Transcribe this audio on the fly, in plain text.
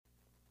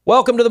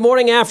Welcome to the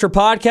Morning After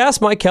podcast.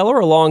 Mike Keller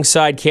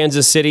alongside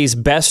Kansas City's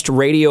best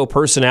radio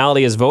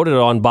personality is voted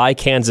on by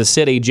Kansas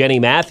City, Jenny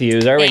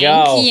Matthews. There we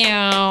go. Thank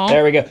you.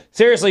 There we go.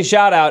 Seriously,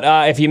 shout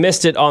out. If you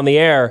missed it on the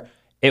air,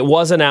 it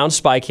was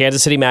announced by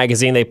Kansas City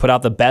Magazine. They put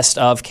out the best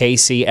of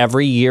KC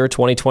every year,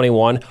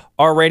 2021.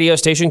 Our radio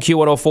station,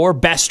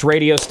 Q104, best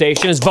radio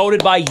station, is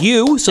voted by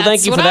you. So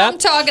thank you for that.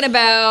 That's what I'm talking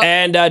about.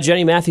 And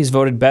Jenny Matthews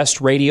voted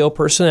best radio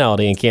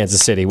personality in Kansas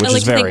City, which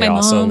is very awesome. I'd like to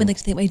thank my mom. I'd like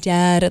to thank my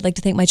dad. I'd like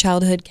to thank my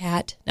childhood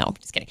cat. No, I'm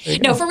just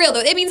kidding. No, for real, though.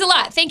 It means a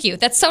lot. Thank you.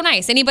 That's so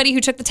nice. Anybody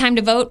who took the time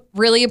to vote,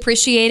 really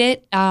appreciate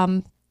it.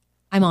 I'm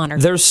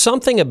honored. There's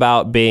something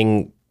about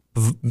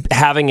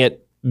having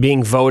it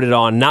being voted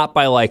on, not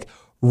by like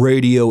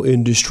radio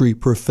industry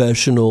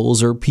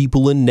professionals or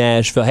people in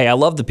Nashville. Hey, I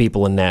love the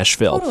people in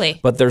Nashville. Totally.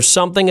 But there's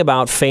something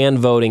about fan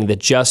voting that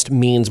just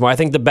means more. I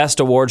think the best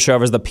award show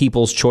ever is the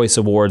People's Choice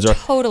Awards. Or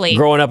totally.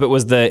 Growing up, it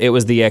was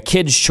the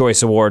Kids'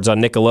 Choice Awards on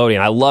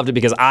Nickelodeon. I loved it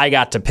because I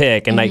got to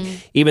pick. And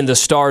even the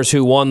stars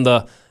who won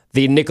the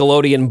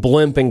Nickelodeon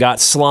blimp and got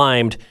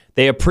slimed,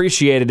 they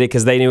appreciated it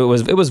because they knew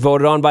it was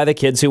voted on by the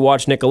kids who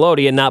watch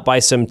Nickelodeon, not by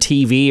some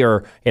TV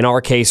or, in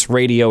our case,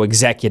 radio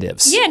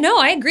executives. Yeah, no,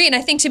 I agree. And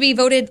I think to be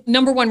voted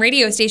number one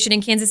radio station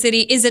in Kansas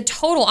City is a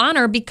total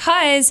honor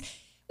because,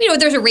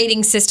 there's a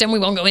rating system. We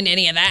won't go into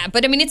any of that.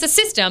 But, it's a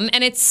system,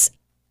 and it's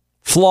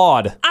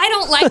flawed. I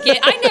don't like it.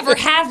 I never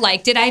have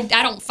liked it. I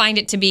don't find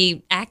it to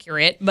be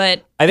accurate,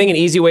 but I think an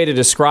easy way to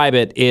describe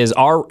it is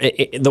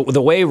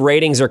the way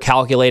ratings are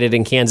calculated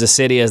in Kansas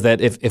City is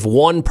that if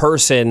one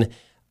person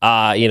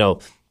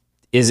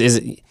is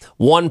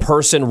one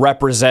person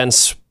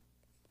represents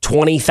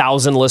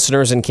 20,000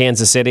 listeners in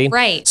Kansas City.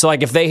 Right. So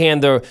like if they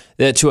hand to a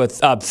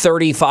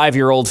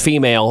 35-year-old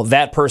female,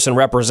 that person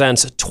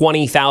represents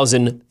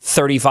 20,000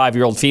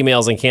 35-year-old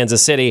females in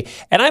Kansas City.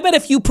 And I bet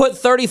if you put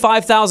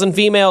 35,000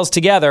 females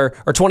together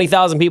or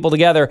 20,000 people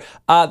together,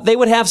 they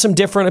would have some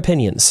different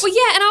opinions. Well,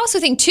 yeah, and I also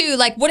think too,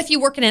 like what if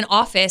you work in an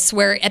office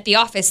where at the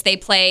office they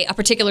play a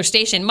particular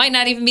station, might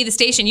not even be the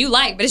station you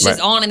like, but it's just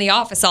on in the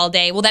office all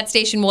day. Well, that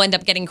station will end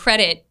up getting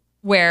credit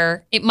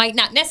where it might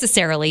not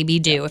necessarily be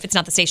due if it's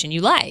not the station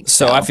you like.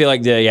 So I feel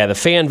like the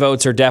fan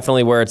votes are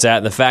definitely where it's at.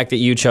 And the fact that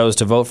you chose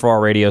to vote for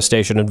our radio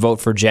station and vote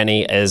for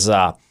Jenny is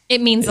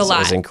it means a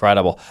lot. Is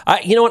incredible.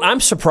 You know what? I'm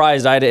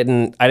surprised I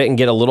didn't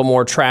get a little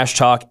more trash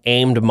talk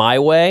aimed my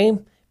way.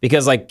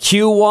 Because like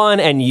Q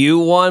won and you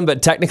won,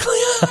 but technically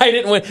I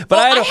didn't win. But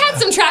I had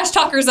some trash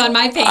talkers on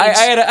my page. I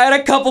had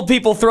a couple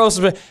people throw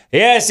some.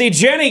 Yeah, see,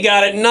 Jenny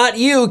got it, not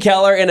you,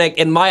 Keller.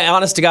 And my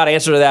honest to God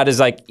answer to that is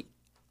like,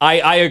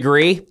 I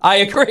agree.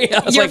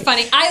 You're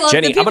funny. I love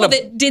the people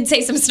that did say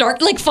some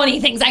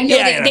funny things. I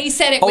know they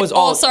said it with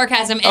all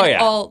sarcasm and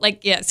all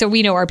so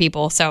we know our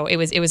people. So it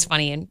was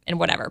funny and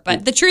whatever.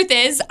 But the truth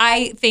is,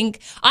 I think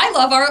I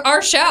love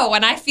our show,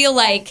 and I feel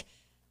like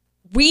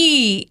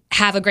we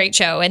have a great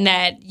show and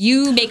that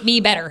you make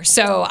me better.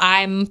 So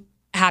I'm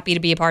happy to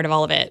be a part of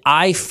all of it.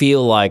 I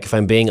feel like, if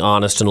I'm being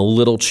honest and a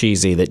little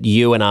cheesy, that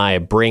you and I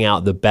bring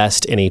out the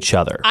best in each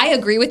other. I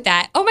agree with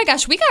that. Oh my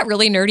gosh, we got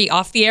really nerdy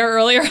off the air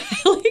earlier.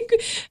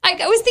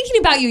 I was thinking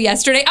about you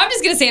yesterday. I'm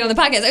just going to say it on the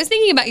podcast. I was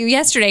thinking about you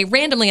yesterday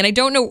randomly, and I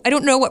don't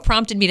know what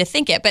prompted me to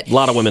think it. But a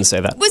lot of women say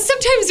that. Well,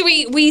 sometimes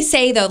we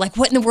say though, like,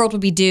 what in the world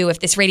would we do if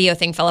this radio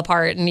thing fell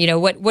apart?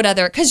 And what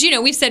other? Because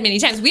we've said many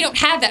times we don't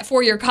have that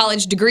 4-year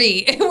college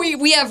degree.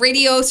 we have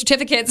radio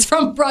certificates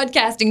from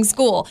broadcasting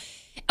school.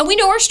 And we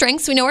know our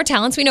strengths, we know our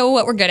talents, we know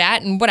what we're good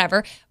at and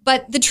whatever.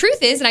 But the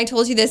truth is, and I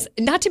told you this,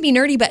 not to be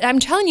nerdy, but I'm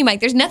telling you,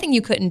 Mike, there's nothing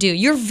you couldn't do.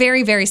 You're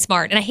very, very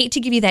smart. And I hate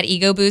to give you that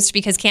ego boost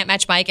because Can't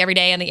Match Mike every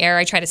day on the air,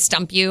 I try to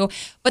stump you.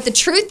 But the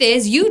truth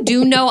is, you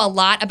do know a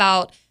lot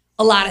about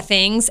a lot of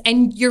things,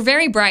 and you're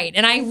very bright.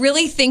 And I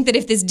really think that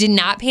if this did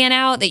not pan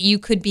out, that you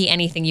could be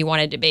anything you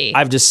wanted to be.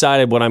 I've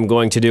decided what I'm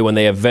going to do when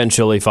they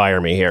eventually fire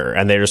me here.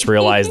 And they just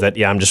realize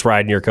that, I'm just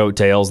riding your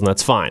coattails, and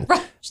that's fine.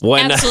 Right.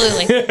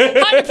 Absolutely.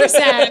 100%.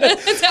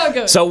 That's how it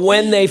goes. So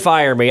when they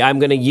fire me, I'm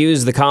going to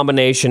use the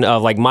combination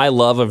of like my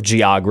love of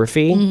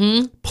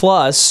geography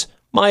plus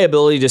my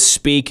ability to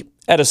speak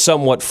at a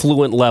somewhat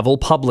fluent level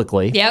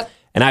publicly. Yep.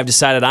 And I've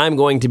decided I'm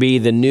going to be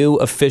the new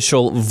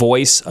official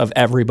voice of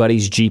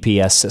everybody's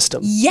GPS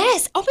system.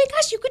 Yes. Oh my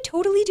gosh, you could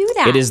totally do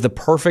that. It is the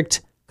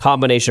perfect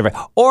combination of it.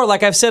 Or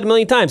like I've said a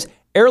million times,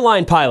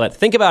 airline pilot.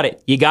 Think about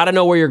it. You got to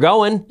know where you're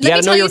going. You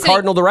got to know your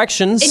cardinal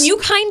directions. And you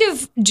kind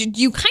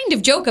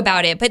of joke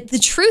about it, but the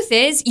truth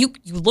is, you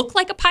look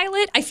like a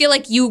pilot. I feel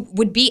like you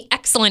would be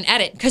excellent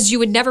at it because you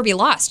would never be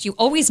lost. You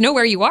always know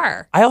where you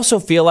are. I also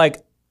feel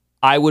like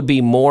I would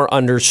be more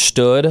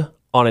understood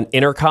on an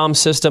intercom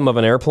system of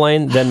an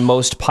airplane than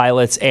most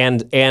pilots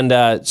and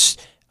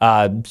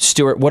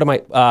Stuart, what am I?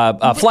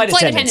 Flight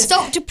attendants.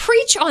 So to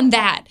preach on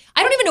that,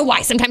 I don't even know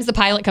why. Sometimes the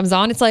pilot comes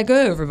on. It's like,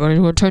 oh, everybody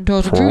with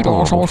 10,000 feet.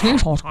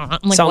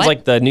 Sounds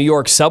like the New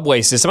York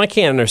subway system. I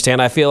can't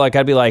understand. I feel like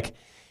I'd be like,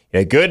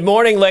 good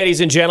morning,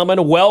 ladies and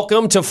gentlemen.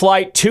 Welcome to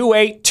flight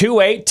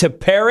 2828 to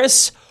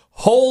Paris.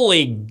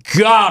 Holy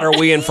God, are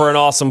we in for an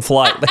awesome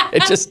flight?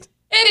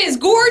 It is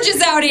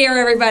gorgeous out here,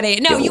 everybody.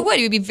 No, you would.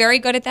 You'd be very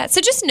good at that. So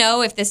just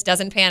know if this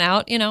doesn't pan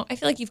out, I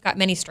feel like you've got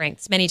many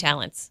strengths, many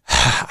talents.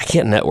 I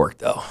can't network,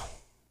 though.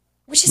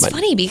 Which is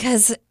funny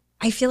because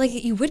I feel like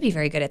you would be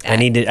very good at that.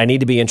 I need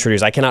to be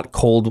introduced. I cannot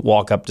cold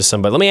walk up to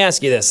somebody. Let me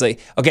ask you this.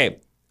 Okay,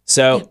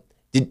 so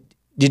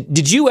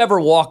did you ever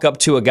walk up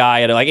to a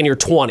guy at in your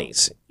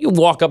 20s? You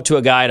walk up to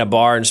a guy at a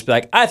bar and just be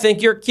like, "I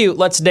think you're cute.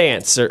 Let's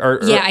dance."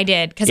 Yeah, I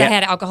did because I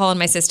had alcohol in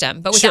my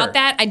system. But without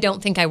that, I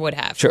don't think I would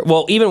have. Sure.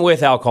 Well, even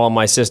with alcohol in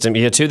my system,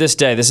 to this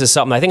day, this is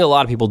something I think a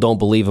lot of people don't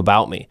believe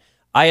about me.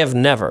 I have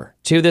never,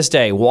 to this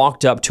day,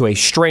 walked up to a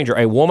stranger,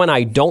 a woman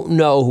I don't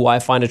know who I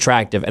find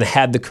attractive, and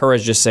had the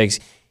courage to say,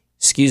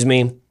 "Excuse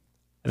me,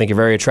 I think you're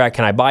very attractive.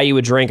 Can I buy you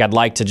a drink? I'd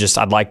like to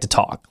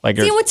talk."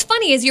 See, what's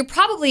funny is you're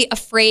probably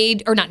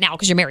afraid, or not now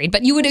because you're married,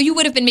 but you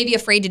would have been maybe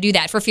afraid to do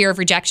that for fear of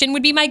rejection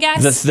would be my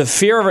guess. The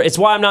fear of it's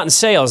why I'm not in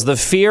sales. The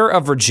fear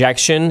of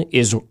rejection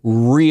is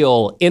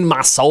real in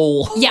my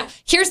soul. Yeah.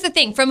 Here's the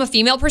thing from a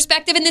female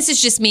perspective, and this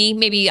is just me.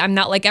 Maybe I'm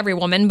not like every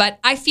woman, but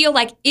I feel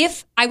like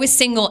if I was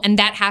single and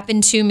that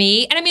happened to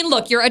me, and I mean,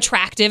 look, you're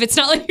attractive. It's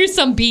not like you're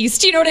some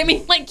beast. You know what I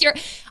mean?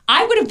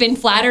 I would have been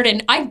flattered,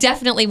 and I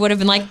definitely would have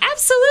been like,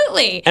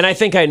 absolutely. And I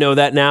think I know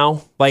that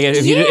now.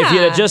 If you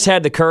had just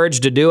had the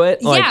courage to do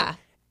it,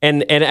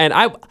 and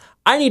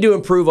I need to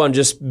improve on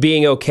just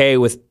being okay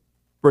with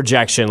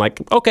rejection,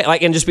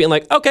 and just being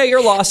like, okay,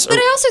 you're lost. But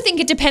I also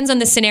think it depends on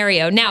the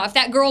scenario. Now, if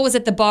that girl was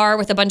at the bar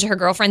with a bunch of her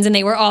girlfriends and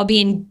they were all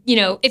being,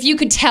 if you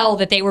could tell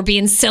that they were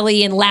being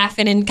silly and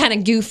laughing and kind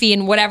of goofy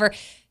and whatever.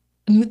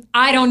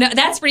 I don't know.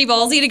 That's pretty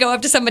ballsy to go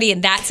up to somebody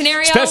in that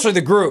scenario. Especially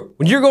the group.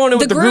 When you're going in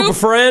with the group of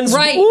friends.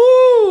 Right.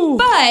 Woo!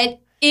 But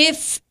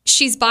if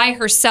she's by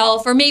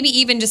herself or maybe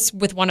even just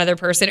with one other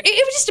person, it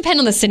would just depend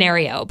on the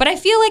scenario. But I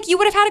feel like you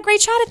would have had a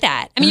great shot at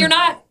that. I mean, you're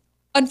not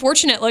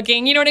unfortunate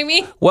looking. You know what I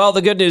mean? Well,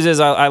 the good news is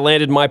I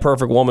landed my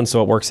perfect woman,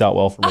 so it works out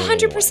well for me.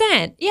 100%.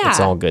 Anyway. Yeah. It's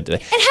all good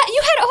today. And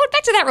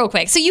back to that real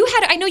quick. So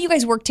I know you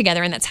guys worked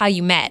together and that's how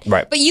you met.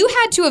 Right. But you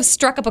had to have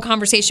struck up a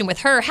conversation with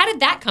her. How did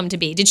that come to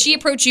be? Did she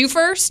approach you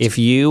first? If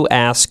you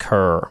ask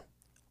her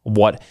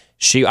what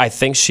I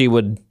think she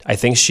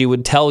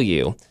would tell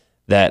you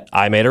that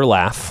I made her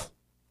laugh.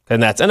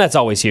 And that's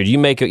always huge. You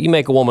make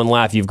a woman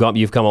laugh, you've come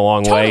a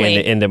long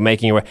way into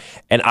making her.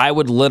 And I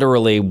would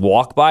literally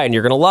walk by, and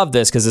you're going to love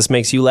this because this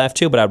makes you laugh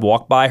too, but I'd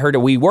walk by her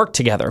we worked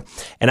together.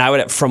 And I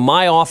would, from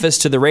my office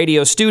to the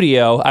radio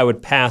studio, I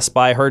would pass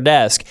by her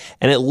desk.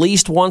 And at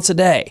least once a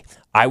day,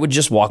 I would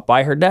just walk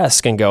by her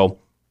desk and go,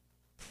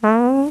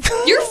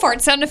 Your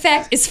fart sound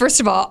effect is, first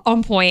of all,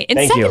 on point. And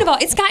second of all,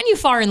 it's gotten you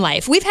far in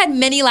life. We've had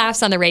many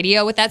laughs on the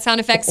radio with that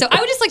sound effect. So I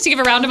would just like to give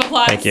a round of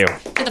applause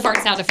for the fart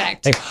sound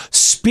effect.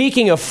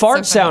 Speaking of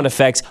fart sound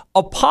effects,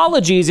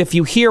 apologies if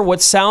you hear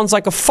what sounds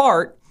like a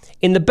fart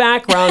in the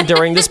background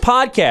during this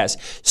podcast.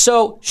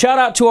 So shout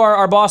out to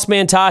our boss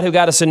man, Todd, who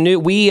got us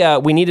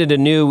we needed a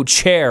new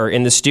chair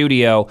in the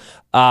studio.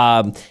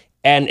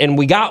 And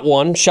we got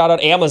one. Shout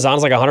out Amazon.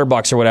 It's like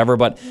 $100 or whatever.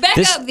 But back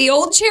up the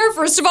old chair.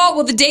 First of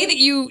all, the day that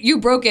you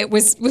broke it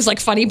was like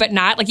funny, but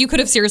not. Like you could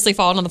have seriously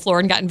fallen on the floor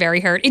and gotten very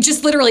hurt. It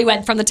just literally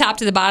went from the top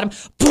to the bottom.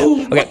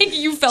 Boom! Okay. Like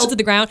you fell to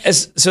the ground.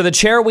 So the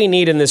chair we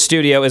need in this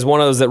studio is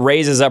one of those that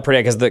raises up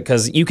pretty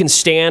because you can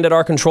stand at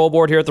our control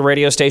board here at the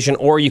radio station,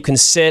 or you can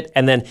sit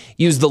and then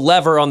use the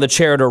lever on the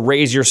chair to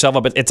raise yourself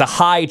up. It's a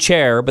high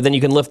chair, but then you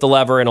can lift the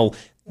lever and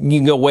you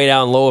can go way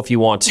down low if you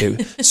want to.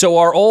 So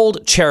our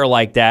old chair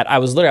like that, I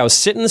was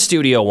sitting in the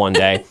studio one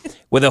day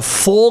with a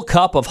full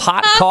cup of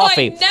hot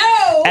coffee.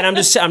 No. And I'm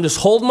just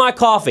holding my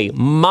coffee,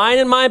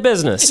 minding my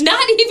business.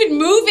 Not even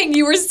moving.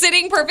 You were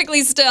sitting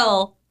perfectly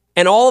still.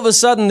 And all of a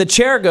sudden the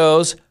chair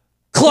goes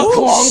clunk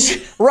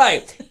clunk.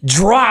 Right.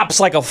 Drops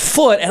like a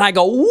foot and I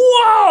go,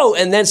 whoa!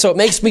 And then so it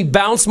makes me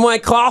bounce my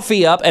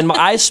coffee up and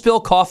I spill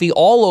coffee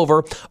all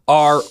over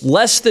our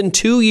less than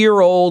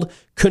 2-year-old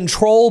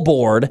control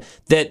board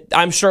that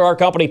I'm sure our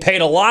company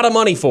paid a lot of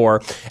money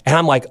for. And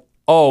I'm like,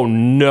 oh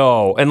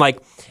no. And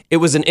it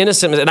was an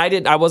innocent, and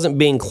I wasn't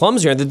being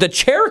clumsy. The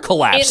chair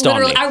collapsed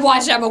on me. I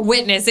watched, I'm a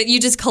witness.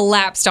 You just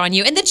collapsed on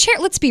you. And the chair,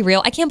 let's be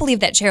real, I can't believe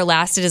that chair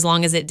lasted as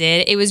long as it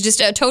did. It was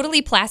just a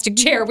totally plastic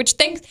chair, which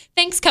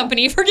thanks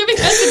company for giving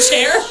us a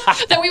chair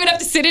that we would have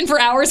to sit in for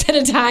hours at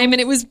a time.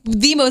 And it was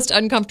the most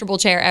uncomfortable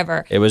chair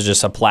ever. It was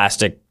just a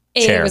plastic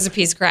chair. It was a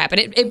piece of crap.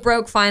 And it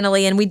broke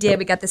finally, and we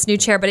got this new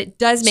chair, but it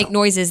does make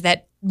noises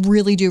that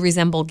really do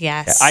resemble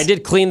gas. I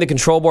did clean the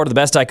control board the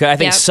best I could. I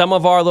think some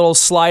of our little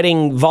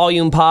sliding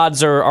volume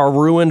pods are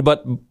ruined,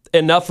 but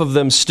enough of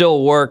them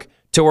still work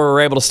to where we're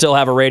able to still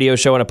have a radio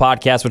show and a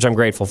podcast, which I'm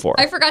grateful for.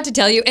 I forgot to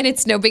tell you, and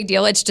it's no big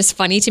deal. It's just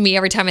funny to me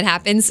every time it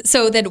happens.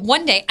 So that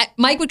one day,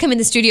 Mike would come in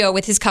the studio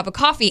with his cup of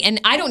coffee,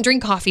 and I don't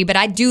drink coffee, but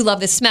I do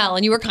love the smell.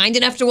 And you were kind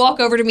enough to walk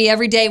over to me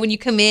every day when you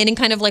come in and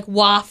kind of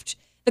waft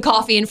the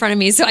coffee in front of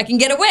me so I can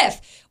get a whiff.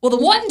 Well, the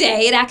one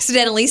day it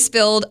accidentally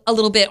spilled a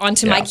little bit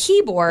onto my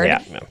keyboard.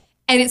 Yeah.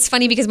 And it's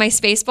funny because my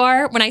space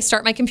bar, when I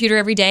start my computer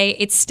every day,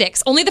 it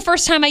sticks. Only the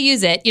first time I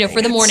use it,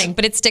 for the morning,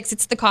 but it sticks.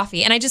 It's the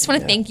coffee. And I just want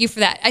to thank you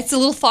for that. It's a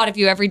little thought of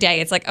you every day.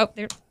 It's like, oh,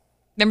 there.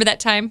 Remember that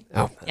time?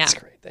 Oh, that's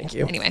great. Thank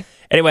you.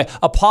 Anyway,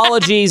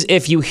 apologies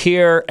if you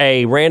hear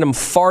a random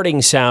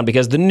farting sound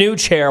because the new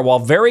chair, while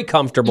very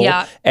comfortable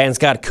and it's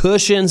got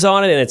cushions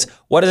on it and it's,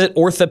 what is it,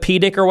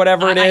 orthopedic or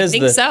whatever it is? I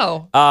think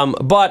so.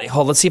 But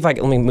let's see if let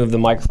me move the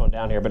microphone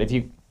down here. But if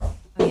you,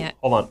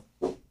 hold on.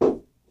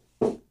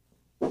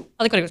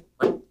 I like when it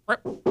goes.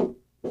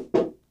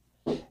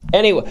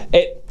 Anyway,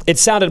 it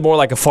sounded more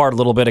like a fart a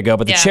little bit ago,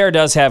 but the chair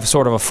does have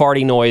sort of a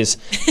farty noise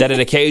that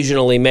it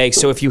occasionally makes.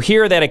 So if you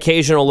hear that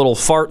occasional little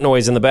fart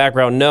noise in the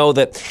background, know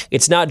that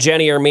it's not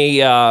Jenny or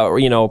me,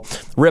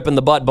 ripping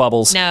the butt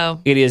bubbles.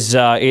 No. It is,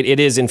 it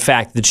is in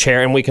fact the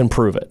chair, and we can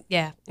prove it.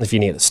 Yeah. If you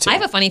need us to. I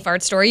have a funny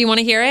fart story. You want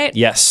to hear it?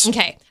 Yes.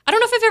 Okay. I don't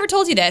know if I've ever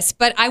told you this,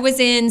 but I was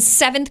in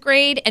 7th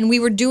grade and we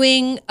were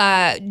doing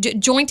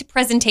joint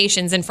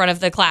presentations in front of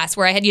the class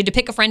where you had to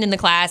pick a friend in the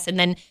class and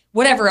then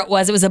whatever it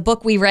was a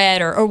book we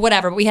read or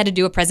whatever, but we had to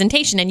do a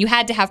presentation and you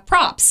had to have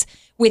props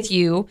with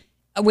you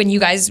when you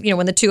guys,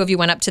 when the two of you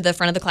went up to the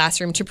front of the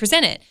classroom to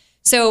present it.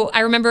 So I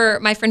remember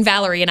my friend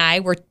Valerie and I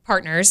were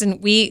partners and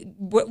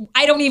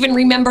I don't even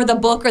remember the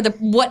book or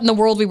what in the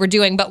world we were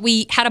doing, but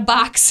we had a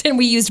box and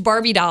we used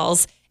Barbie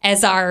dolls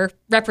as our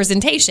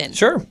representation.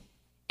 Sure.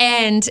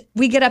 And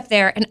we get up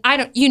there and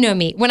you know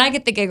me, when I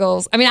get the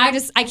giggles, I mean, I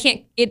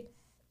can't,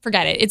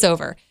 forget it. It's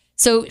over.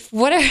 So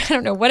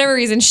whatever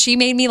reason, she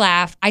made me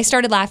laugh. I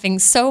started laughing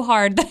so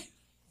hard that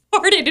I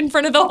farted in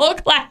front of the whole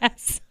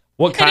class.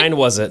 What kind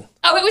was it?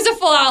 Oh, it was a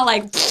full out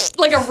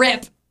like a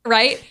rip,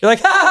 right? You're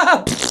like,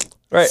 ha!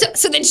 Right.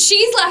 So then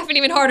she's laughing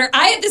even harder.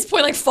 I, at this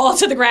point, fall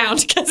to the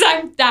ground because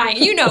I'm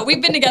dying.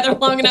 We've been together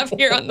long enough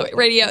here on the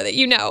radio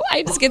that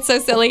I just get so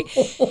silly.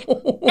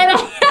 And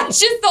that's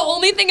just the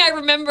only thing I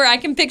remember. I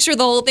can picture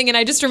the whole thing, and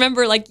I just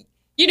remember,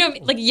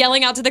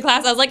 yelling out to the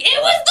class. I was like, it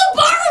was the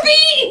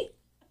Barbie!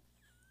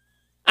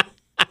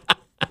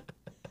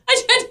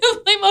 I tried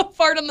to blame a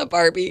fart on the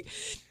Barbie.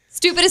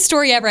 Stupidest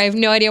story ever. I have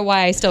no idea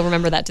why I still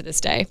remember that to this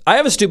day. I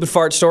have a stupid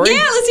fart story. Yeah,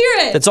 let's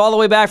hear it. It's all the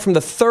way back from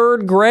the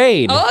 3rd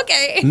grade. Oh,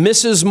 okay.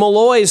 Mrs.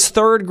 Malloy's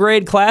 3rd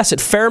grade class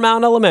at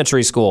Fairmount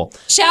Elementary School.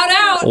 Shout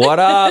out. What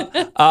up?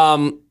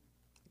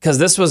 Because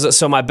this was,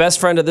 so my best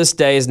friend of this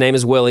day, his name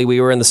is Willie. We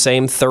were in the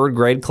same 3rd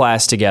grade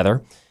class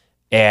together.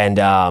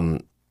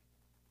 And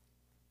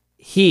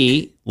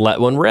he let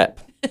one rip.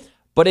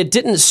 But it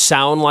didn't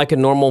sound like a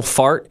normal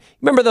fart.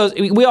 Remember those?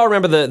 We all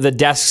remember the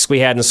desks we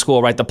had in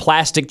school, right? The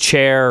plastic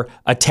chair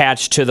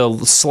attached to the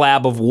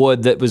slab of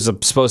wood that was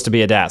supposed to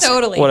be a desk.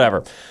 Totally.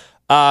 Whatever.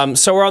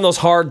 So we're on those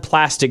hard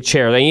plastic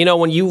chairs. And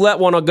when you let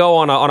one go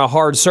on a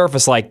hard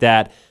surface like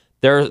that,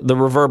 the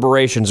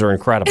reverberations are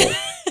incredible.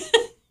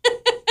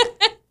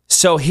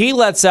 So he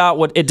lets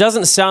out it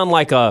doesn't sound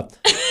like a...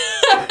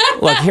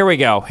 Look, here we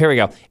go.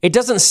 It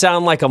doesn't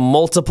sound like a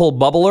multiple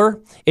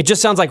bubbler. It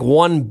just sounds like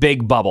one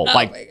big bubble. Oh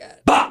like, my God.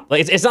 Bah!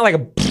 Like it's not like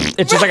a.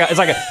 It's just like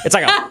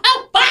a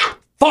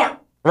fart.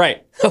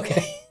 Right.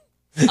 Okay.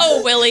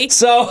 Oh, Willie.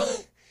 So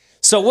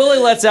Willie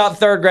lets out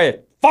 3rd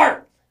grade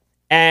fart,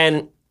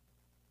 and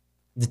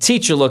the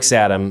teacher looks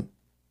at him,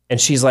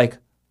 and she's like,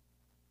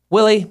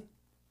 "Willie,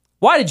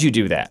 why did you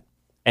do that?"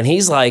 And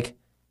he's like,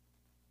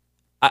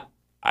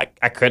 "I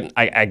couldn't.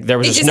 There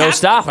was just no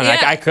stopping.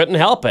 Yeah. I couldn't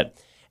help it."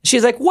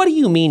 She's like, "What do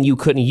you mean you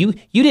couldn't? You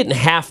didn't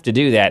have to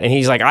do that." And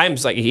he's like,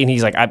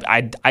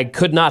 I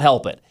could not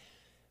help it.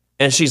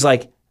 And she's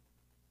like,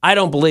 "I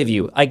don't believe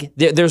you. Like,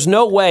 there's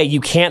no way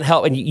you can't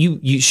help." And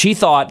she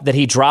thought that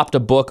he dropped a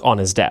book on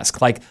his desk,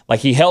 like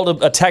he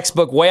held a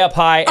textbook way up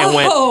high and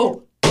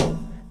went.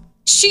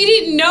 She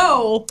didn't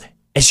know.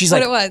 And she's what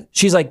like, it was.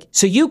 She's like,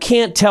 "So you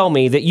can't tell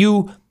me that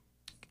you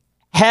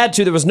had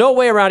to? There was no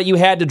way around it. You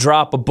had to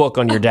drop a book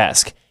on your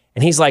desk."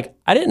 And he's like,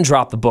 "I didn't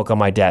drop the book on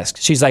my desk."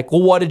 She's like,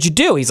 "Well, what did you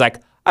do?" He's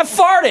like, "I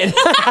farted."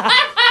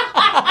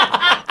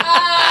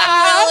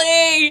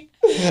 Really?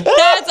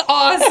 That's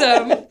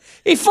awesome.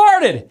 He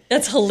farted.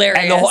 That's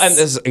hilarious.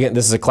 And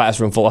this is a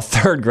classroom full of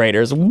 3rd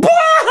graders. We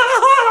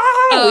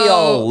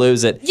all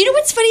lose it. You know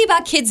what's funny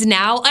about kids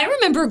now? I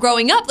remember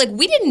growing up,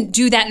 we didn't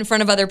do that in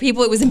front of other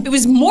people. It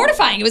was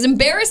mortifying. It was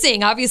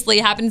embarrassing. Obviously,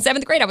 it happened in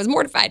 7th grade. I was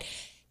mortified.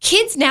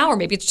 Kids now, or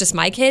maybe it's just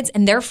my kids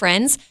and their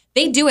friends,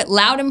 they do it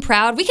loud and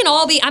proud. We can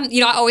all be,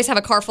 I always have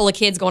a car full of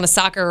kids going to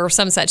soccer or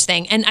some such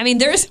thing. And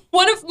there's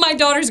one of my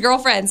daughter's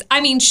girlfriends.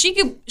 She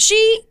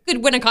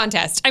could win a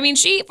contest.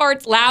 She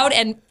farts loud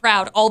and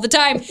proud all the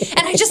time.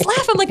 And I just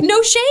laugh. I'm like,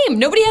 no shame.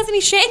 Nobody has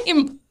any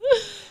shame.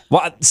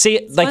 Well,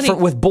 see,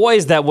 with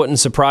boys, that wouldn't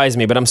surprise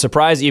me, but I'm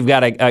surprised you've got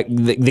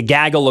the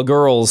gaggle of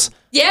girls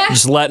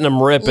just letting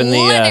them rip in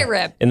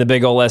the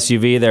big old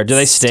SUV there. Do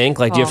they stink?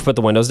 Do you have to put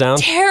the windows down?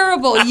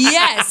 Terrible.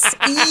 Yes.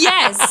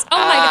 Yes. Oh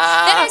my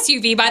God. That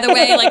SUV, by the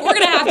way, we're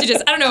going to have to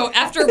just, I don't know,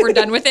 after we're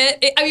done with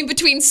it,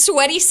 between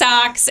sweaty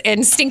socks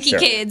and stinky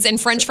kids and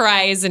French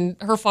fries and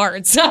her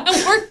farts,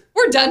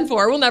 we're done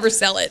for. We'll never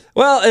sell it.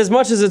 Well, as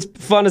much as it's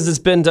fun as it's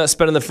been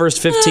spending the first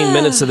 15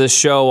 minutes of this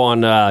show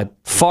on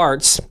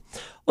farts,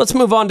 let's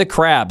move on to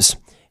crabs.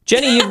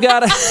 Jenny, you've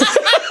got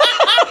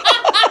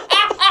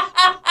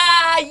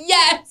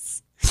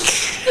Yes.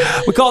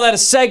 We call that a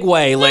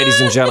segue, ladies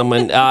and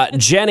gentlemen.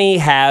 Jenny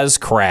has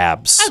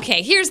crabs. I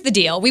Okay, here's the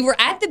deal. We were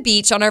at the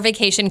beach on our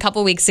vacation a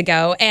couple weeks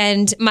ago,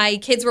 and my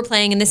kids were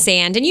playing in the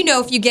sand. And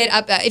if you get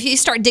up, if you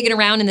start digging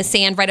around in the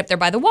sand right up there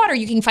by the water,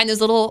 you can find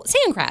those little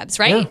sand crabs,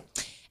 right? Yeah.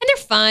 And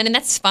they're fun, and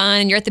that's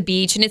fun. You're at the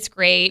beach, and it's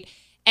great.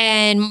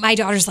 And my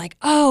daughter's like,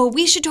 oh,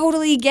 we should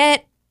totally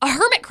get a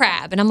hermit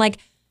crab. And I'm like,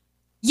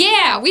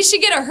 yeah, we should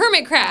get a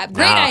hermit crab.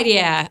 Great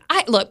idea.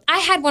 I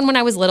had one when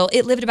I was little.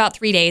 It lived about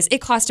 3 days. It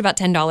cost about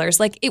 $10.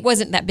 Like, it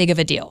wasn't that big of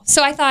a deal.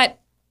 So I thought,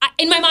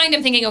 in my mind,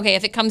 I'm thinking, okay,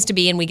 if it comes to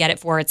be and we get it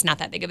for, it's not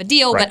that big of a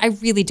deal. Right. But I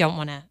really don't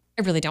want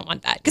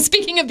that. Because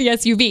speaking of the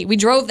SUV, we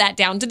drove that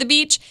down to the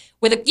beach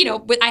with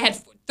I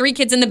had 3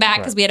 kids in the back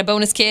because we had a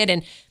bonus kid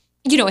and,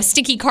 a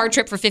stinky car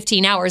trip for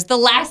 15 hours. The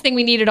last thing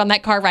we needed on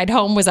that car ride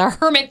home was a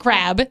hermit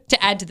crab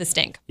to add to the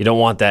stink. You don't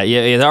want that. Yeah,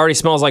 it already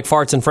smells like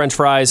farts and French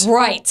fries.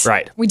 Right.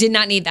 Right. We did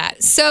not need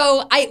that.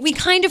 So we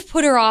kind of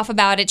put her off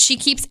about it. She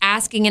keeps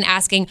asking and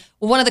asking.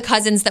 One of the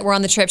cousins that were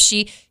on the trip,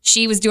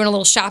 she was doing a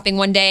little shopping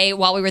one day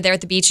while we were there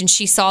at the beach, and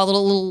she saw a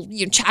little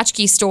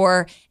tchotchke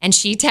store, and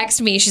she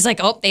texted me. She's like,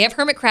 oh, they have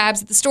hermit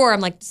crabs at the store.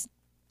 I'm like, just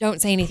don't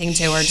say anything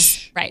to her.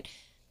 Just, right.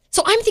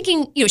 So I'm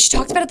thinking, she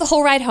talked about it the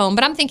whole ride home,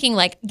 but I'm thinking,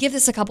 like, give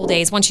this a couple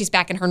days. Once she's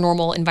back in her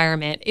normal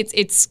environment,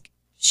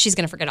 she's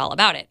going to forget all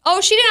about it.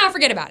 Oh, she did not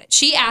forget about it.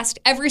 She asked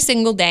every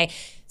single day.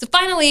 So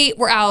finally,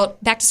 we're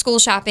out back to school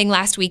shopping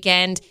last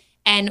weekend,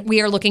 and we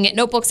are looking at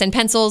notebooks and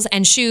pencils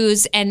and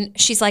shoes, and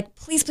she's like,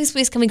 please, please,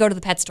 please, can we go to the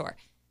pet store?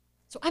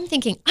 So I'm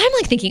thinking,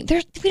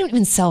 we don't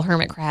even sell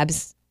hermit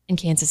crabs in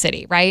Kansas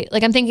City, right?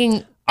 Like, I'm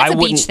thinking, that's a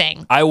beach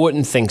thing. I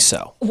wouldn't think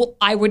so. Well,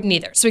 I wouldn't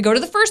either. So we go to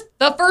the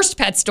first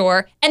pet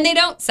store, and they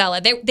don't sell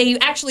it. They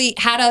actually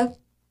had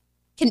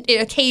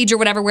a cage or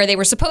whatever where they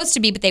were supposed to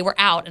be, but they were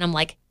out. And I'm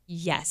like,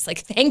 yes, like,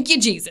 thank you,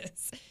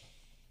 Jesus.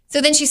 So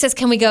then she says,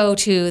 can we go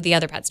to the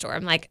other pet store?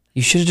 I'm like,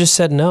 you should have just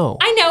said no.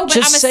 I know, but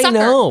just I'm a say sucker.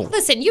 No.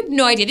 Listen, you have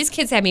no idea. These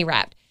kids had me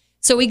wrapped.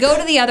 So we go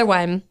to the other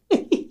one.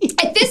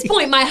 At this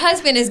point, my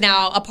husband is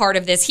now a part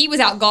of this. He was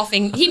out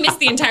golfing. He missed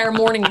the entire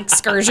morning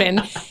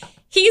excursion.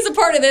 He's a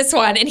part of this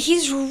one, and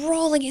he's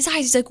rolling his eyes.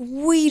 He's like,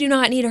 we do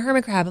not need a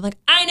hermit crab. I'm like,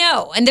 I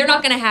know. And they're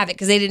not going to have it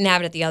because they didn't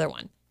have it at the other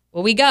one.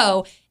 Well, we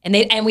go,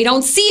 and we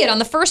don't see it on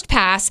the first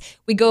pass.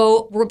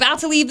 We're about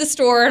to leave the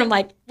store, and I'm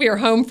like, we are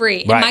home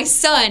free. Right. And my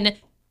son,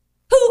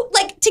 who,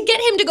 like, to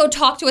get him to go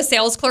talk to a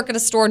sales clerk at a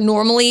store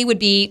normally would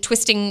be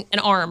twisting an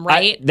arm,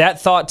 right?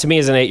 That thought to me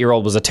as an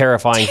 8-year-old was a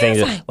terrifying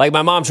thing. Like,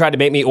 my mom tried to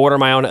make me order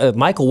my own.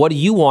 Michael, what do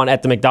you want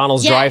at the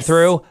McDonald's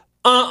drive-thru?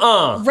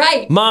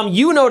 Right. Mom,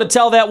 you know to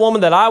tell that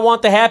woman that I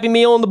want the Happy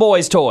Meal and the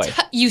boys' toy.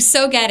 You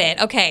so get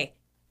it. Okay.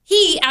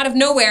 He, out of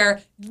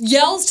nowhere,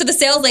 yells to the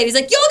sales lady. He's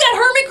like, y'all got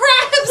hermit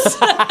crabs?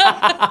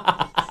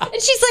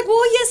 And she's like,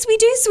 well, yes, we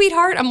do,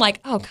 sweetheart. I'm like,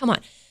 oh, come on.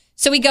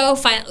 So we go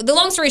find, the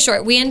long story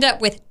short, we end up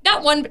with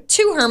not one, but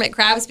 2 hermit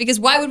crabs, because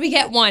why would we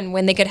get one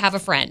when they could have a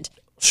friend?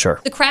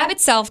 Sure. The crab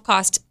itself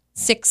cost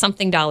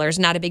 $6-something,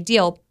 not a big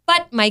deal.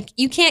 But, Mike,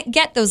 you can't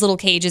get those little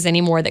cages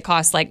anymore that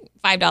cost like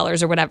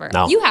 $5 or whatever.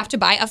 No. You have to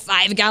buy a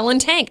 5-gallon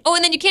tank. Oh,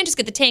 and then you can't just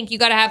get the tank. You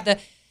got to have the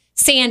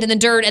sand and the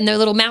dirt and the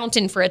little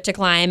mountain for it to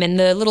climb and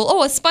the little,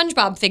 a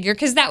SpongeBob figure,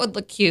 because that would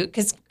look cute,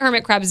 because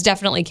hermit crabs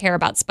definitely care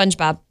about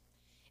SpongeBob.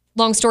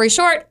 Long story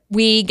short,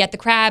 we get the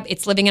crab.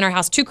 It's living in our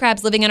house. 2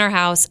 crabs living in our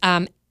house.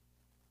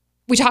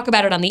 We talk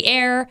about it on the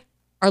air.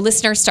 Our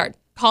listeners start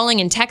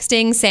calling and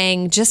texting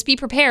saying, just be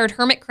prepared.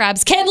 Hermit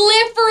crabs can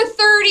live for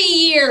 30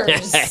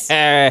 years.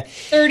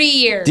 30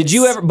 years. Did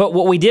you ever, but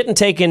what we didn't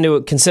take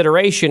into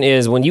consideration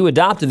is when you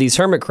adopted these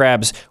hermit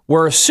crabs,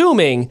 we're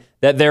assuming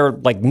that they're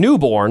like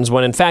newborns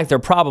when in fact they're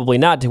probably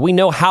not. Do we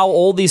know how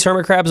old these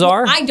hermit crabs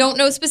are? I don't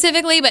know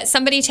specifically, but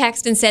somebody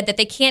texted and said that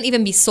they can't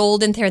even be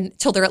sold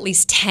until they're at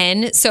least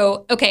 10.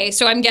 So, okay,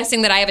 so I'm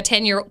guessing that I have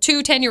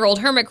two 10-year-old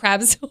hermit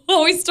crabs.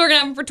 Oh, we still gonna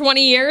have them for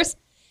 20 years.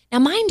 Now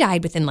mine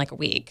died within like a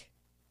week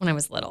when I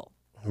was little.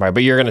 Right,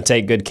 but you're going to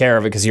take good care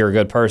of it because you're a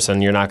good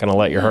person. You're not going to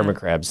let your hermit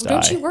crabs die.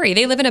 Don't you worry.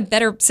 They live in a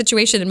better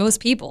situation than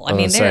most people. I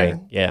mean, they're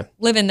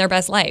living their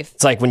best life.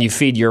 It's like when you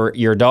feed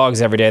your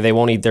dogs every day, they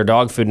won't eat their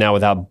dog food now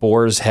without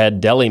boar's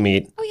head deli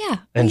meat. Oh, yeah.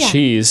 And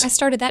cheese. I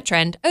started that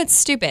trend. Oh, it's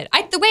stupid.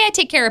 The way I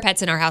take care of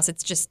pets in our house,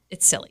 it's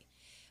silly.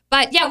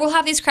 But yeah, we'll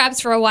have these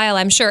crabs for a while,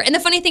 I'm sure. And the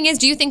funny thing is,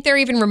 do you think they're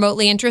even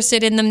remotely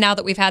interested in them now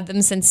that we've had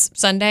them since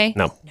Sunday?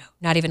 No. No,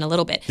 not even a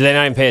little bit. Do they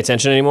not even pay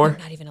attention anymore?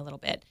 Not even a little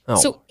bit. Oh.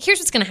 So here's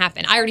what's going to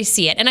happen. I already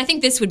see it. And I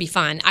think this would be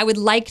fun. I would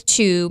like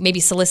to maybe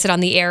solicit on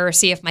the air or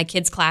see if my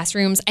kids'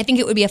 classrooms, I think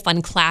it would be a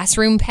fun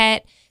classroom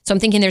pet. So I'm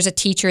thinking there's a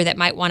teacher that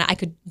might want to, I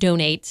could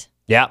donate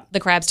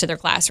the crabs to their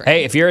classroom.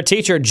 Hey, if you're a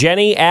teacher,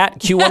 Jenny at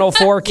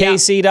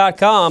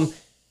Q104KC.com.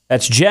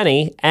 That's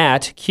Jenny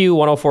at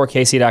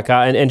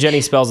Q104KC.com. And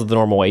Jenny spells it the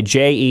normal way,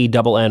 Jenny. A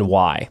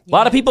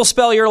lot of people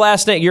spell your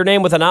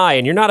name with an I,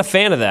 and you're not a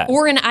fan of that.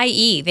 Or an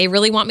IE. They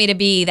really want me to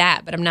be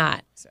that, but I'm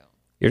not. So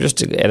you're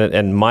just,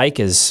 and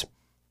Mike is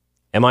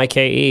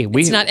M-I-K-E.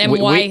 It's not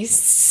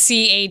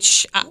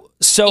M-Y-C-H.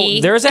 So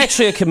there's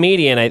actually a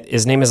comedian,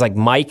 his name is like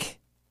Mike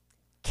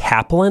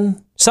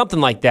Kaplan, something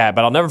like that,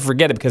 but I'll never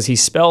forget it because he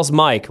spells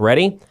Mike,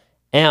 ready?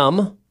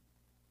 M-Y-Q.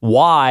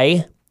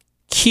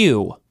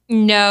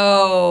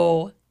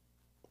 No.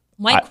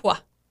 Myqua.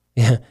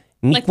 Yeah.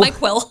 Like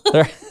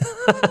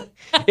NyQuil.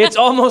 It's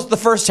almost the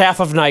first half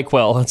of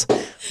NyQuil. It's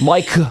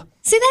Mike.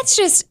 See, that's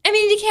just, I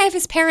mean, you can't, if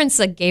his parents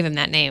like gave him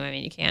that name, I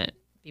mean, you can't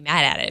be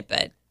mad at it,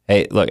 but.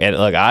 Hey, look,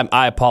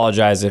 I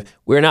apologize if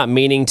we're not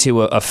meaning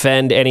to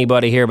offend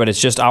anybody here, but it's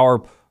just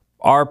our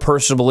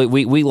personal belief.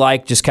 We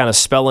like just kind of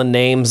spelling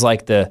names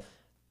like I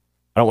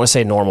don't want to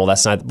say normal,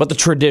 that's not, but the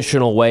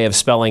traditional way of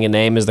spelling a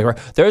name is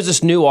there's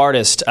this new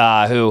artist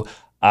who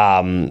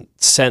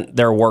sent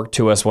their work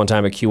to us one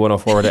time at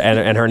Q104,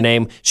 and her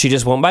name, she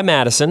just went by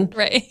Madison.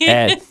 Right.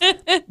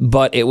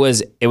 But it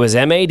was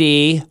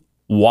MADYSYN.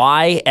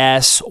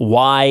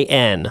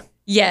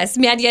 Yes,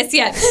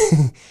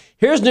 Madysyn.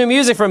 Here's new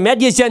music from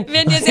Madysyn.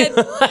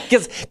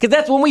 Because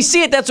that's when we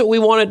see it, that's what we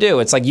want to do.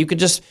 It's like you could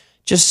just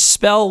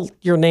spell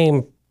your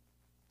name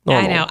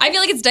normal. I know. I feel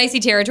like it's dicey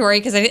territory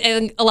because I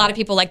think a lot of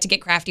people like to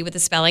get crafty with the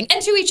spelling,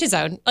 and to each his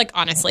own, like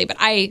honestly. But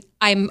I'm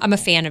a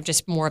fan of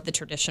just more of the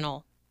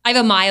traditional. I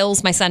have a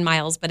Miles, my son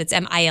Miles, but it's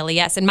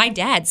Miles. And my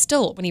dad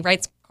still, when he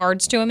writes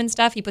cards to him and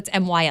stuff, he puts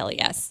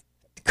Myles.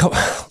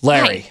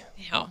 Larry.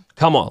 No.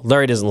 Come on.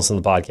 Larry doesn't listen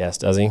to the podcast,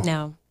 does he?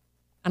 No.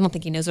 I don't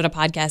think he knows what a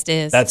podcast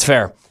is. That's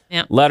fair.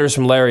 Yeah. Letters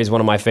from Larry is one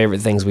of my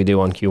favorite things we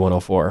do on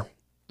Q104.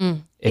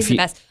 He's the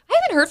best. I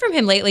haven't heard from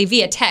him lately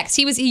via text.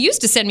 He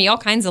used to send me all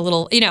kinds of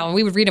little, and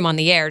we would read them on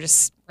the air,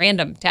 just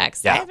random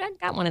texts. Yeah. I haven't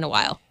got one in a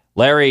while.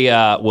 Larry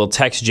will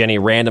text Jenny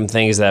random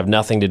things that have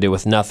nothing to do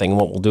with nothing.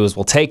 What we'll do is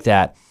we'll take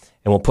that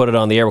and we'll put it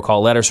on the air. We'll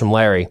call it Letters from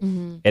Larry.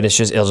 Mm-hmm. And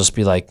it'll just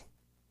be like,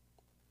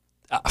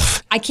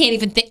 I can't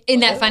even think.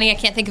 Isn't that funny? I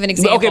can't think of an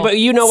example. Okay, but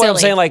you know what I'm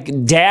saying?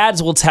 Like,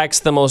 dads will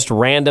text the most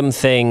random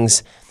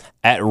things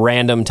at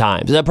random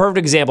times. A perfect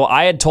example,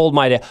 I had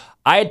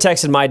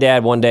texted my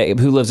dad one day,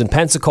 who lives in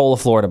Pensacola,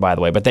 Florida, by the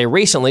way, but they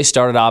recently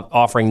started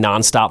offering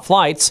nonstop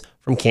flights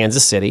from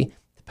Kansas City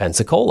to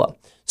Pensacola.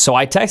 So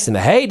I texted him,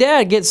 hey,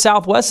 Dad,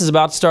 Southwest is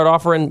about to start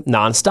offering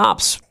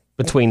nonstops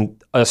between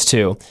us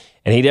two.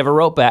 And he never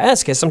wrote back.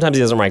 That's because sometimes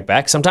he doesn't write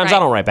back. Sometimes I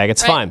don't write back.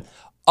 It's fine.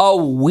 A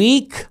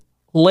week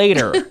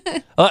later,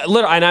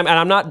 literally, and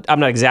I'm not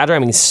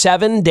exaggerating. I mean,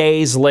 7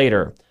 days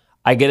later,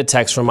 I get a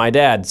text from my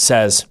dad.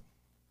 Says,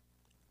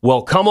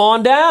 "Well, come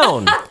on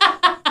down."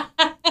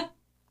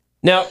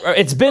 Now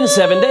it's been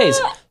 7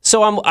 days,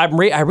 so I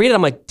read it.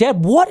 I'm like,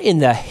 Dad, what in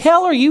the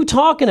hell are you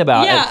talking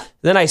about? Yeah. And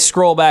then I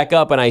scroll back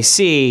up and I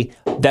see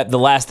that the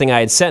last thing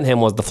I had sent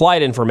him was the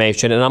flight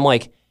information, and I'm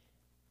like,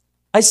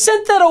 I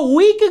sent that a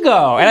week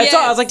ago. And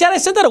I was like, Dad, I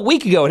sent that a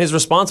week ago, and his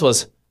response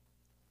was,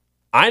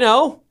 I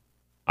know.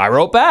 I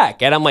wrote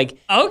back, and I'm like,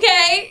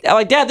 okay. I'm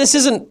like, Dad, this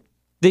isn't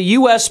the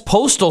U.S.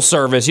 Postal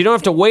Service. You don't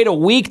have to wait a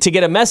week to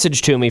get a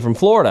message to me from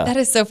Florida. That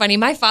is so funny.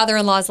 My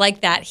father-in-law is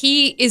like that.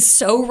 He is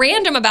so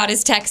random about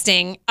his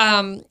texting.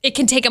 It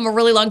can take him a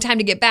really long time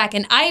to get back,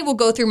 and I will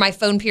go through my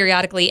phone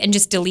periodically and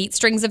just delete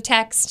strings of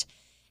text.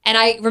 And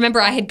I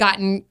remember I had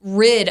gotten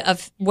rid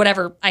of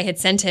whatever I had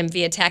sent him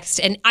via text,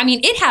 and I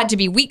mean, it had to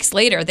be weeks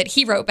later that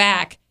he wrote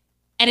back,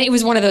 and it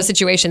was one of those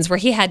situations where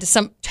he had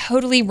some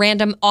totally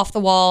random,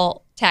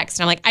 off-the-wall text,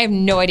 and I'm like, I have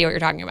no idea what you're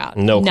talking about.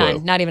 No clue.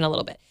 None, not even a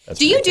little bit.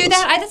 Do you do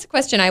that? That's a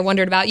question I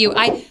wondered about you.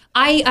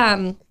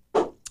 I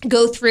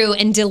go through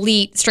and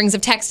delete strings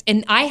of text,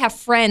 and I have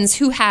friends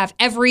who have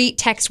every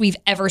text we've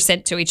ever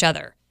sent to each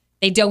other.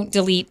 They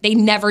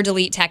never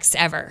delete texts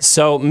ever.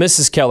 So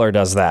Mrs. Keller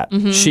does that.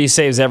 Mm-hmm. She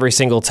saves every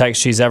single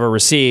text she's ever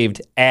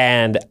received,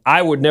 and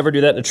I would never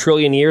do that in a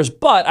trillion years,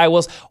 but I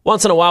will,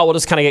 once in a while, we'll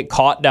just kind of get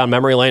caught down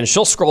memory lane.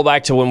 She'll scroll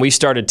back to when we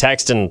started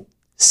texting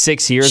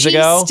 6 years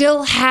ago. She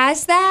still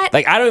has that?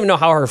 Like, I don't even know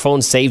how her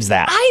phone saves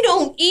that. I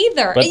don't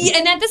either.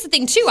 And that's the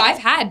thing, too. I've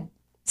had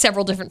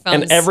several different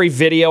phones. And every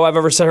video I've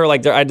ever sent her,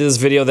 like, I did this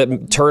video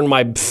that turned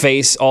my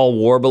face all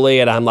warbly,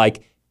 and I'm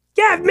like,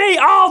 give me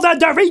all the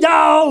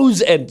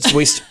Doritos! And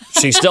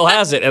she still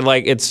has it. And,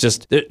 like, it's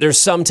just,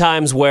 there's some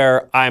times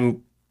where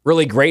I'm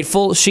really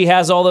grateful she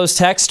has all those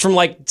texts from,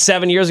 like,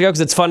 7 years ago, because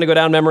it's fun to go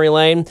down memory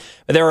lane.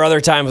 But there are other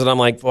times when I'm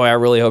like, boy, I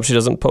really hope she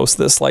doesn't post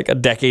this, like, a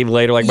decade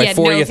later. Like, my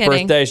 40th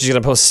birthday, she's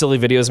going to post silly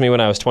videos of me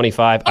when I was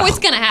 25. Oh, it's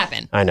going to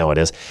happen. I know it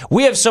is.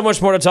 We have so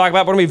much more to talk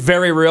about. We're going to be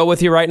very real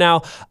with you right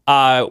now.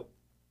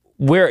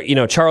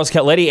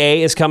 Lady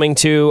A is coming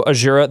to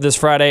Azura this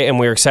Friday, and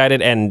we're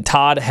excited, and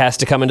Todd has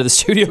to come into the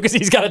studio because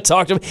he's got to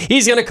talk to him.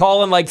 He's going to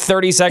call in like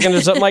 30 seconds or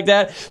something like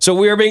that. So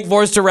we are being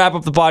forced to wrap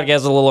up the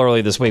podcast a little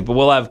early this week, but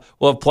we'll have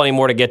plenty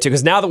more to get to,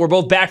 because now that we're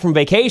both back from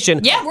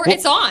vacation,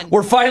 it's on.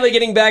 We're finally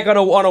getting back on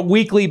a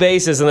weekly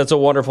basis, and that's a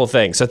wonderful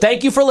thing. So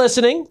thank you for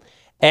listening,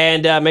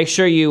 and make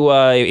sure you,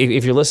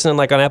 if you're listening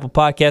like on Apple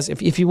Podcasts,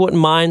 if you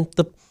wouldn't mind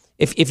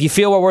If you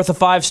feel we're worth a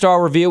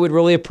 5-star review, we'd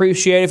really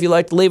appreciate it. If you'd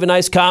like to leave a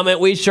nice comment,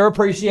 we'd sure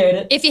appreciate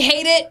it. If you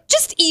hate it,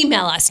 just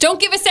email us. Don't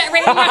give us that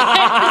rating.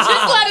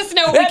 Just let us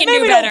know we can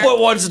do better. Maybe don't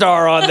put 1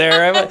 star on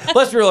there.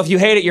 Let's be real. If you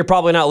hate it, you're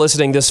probably not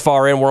listening this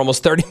far in. We're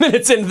almost 30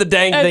 minutes into the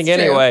dang thing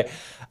anyway.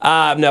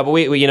 No, but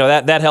we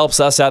that helps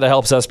us out. It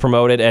helps us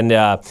promote it. And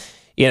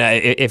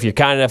if you're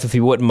kind enough, if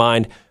you wouldn't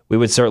mind, we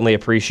would certainly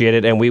appreciate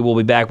it. And we will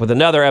be back with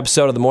another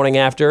episode of The Morning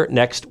After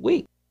next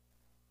week.